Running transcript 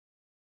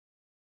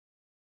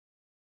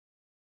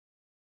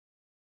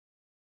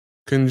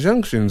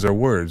Conjunctions are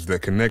words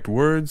that connect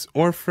words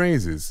or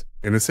phrases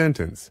in a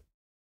sentence.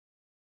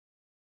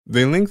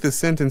 They link the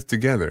sentence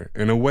together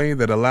in a way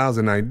that allows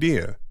an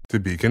idea to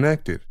be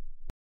connected.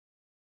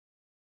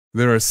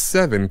 There are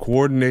 7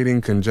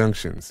 coordinating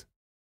conjunctions: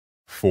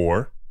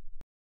 for,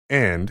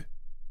 and,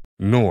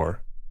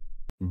 nor,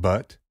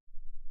 but,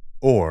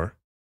 or,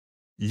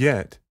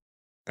 yet,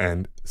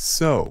 and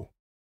so.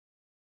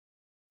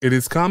 It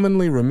is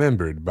commonly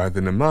remembered by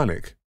the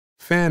mnemonic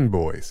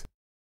fanboys.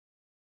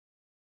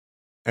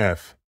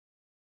 F.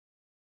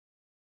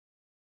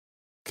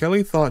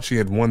 Kelly thought she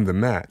had won the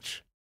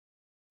match,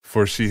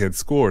 for she had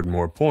scored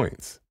more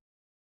points.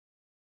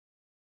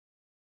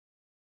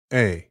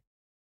 A.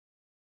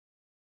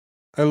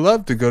 I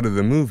love to go to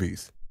the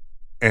movies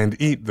and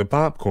eat the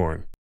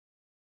popcorn.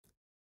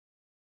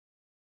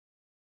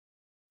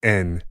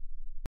 N.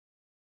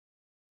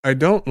 I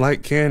don't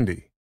like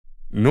candy,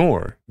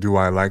 nor do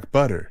I like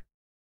butter.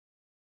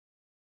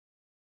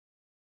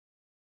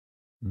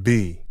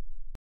 B.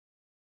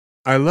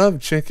 I love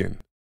chicken,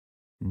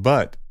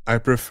 but I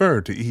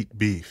prefer to eat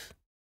beef.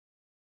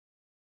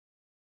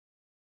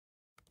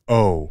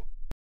 O.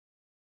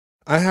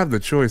 I have the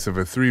choice of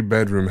a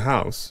 3-bedroom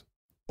house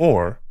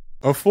or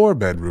a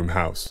 4-bedroom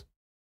house.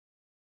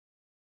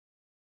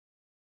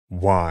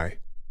 Y.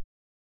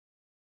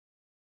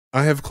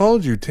 I have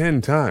called you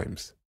 10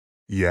 times,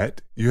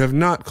 yet you have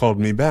not called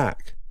me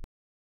back.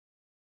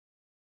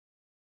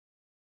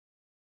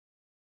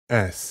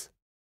 S.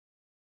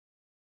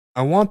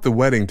 I want the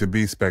wedding to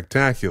be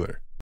spectacular,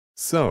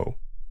 so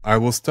I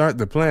will start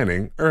the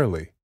planning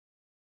early.